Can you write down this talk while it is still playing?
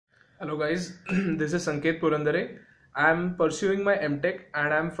Hello guys, this is Sanket Purandare. I am pursuing my MTech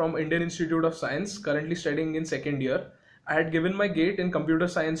and I am from Indian Institute of Science, currently studying in second year. I had given my GATE in computer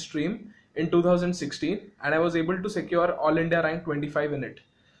science stream in 2016 and I was able to secure All India rank 25 in it.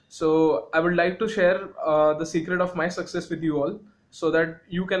 So I would like to share the secret of my success with you all so that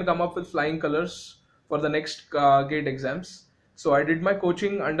you can come up with flying colors for the next GATE exams. So I did my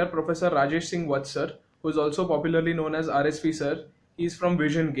coaching under Professor Rajesh Singh Vatt sir, who is also popularly known as RSV sir. He's from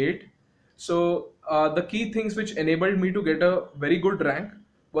VisionGATE. So the key things which enabled me to get a very good rank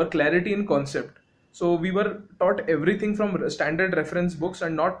were clarity in concept. So we were taught everything from standard reference books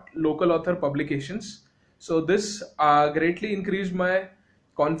and not local author publications. So this greatly increased my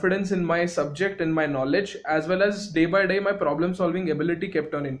confidence in my subject and my knowledge, as well as day by day my problem solving ability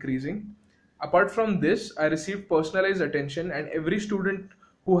kept on increasing. Apart from this, I received personalized attention, and every student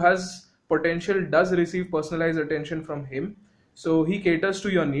who has potential does receive personalized attention from him. So he caters to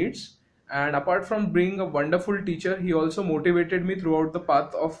your needs. And apart from being a wonderful teacher, he also motivated me throughout the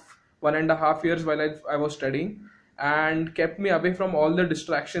path of 1.5 years while I was studying, and kept me away from all the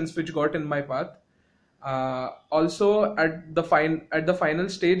distractions which got in my path. Also, at the final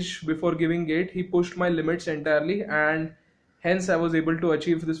stage before giving GATE, he pushed my limits entirely, and hence I was able to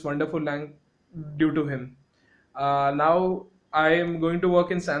achieve this wonderful rank due to him. Now I am going to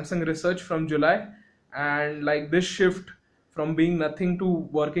work in Samsung research from July, and like this shift from being nothing to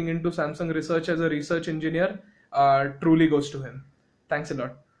working into Samsung research as a research engineer truly goes to him. Thanks a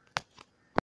lot.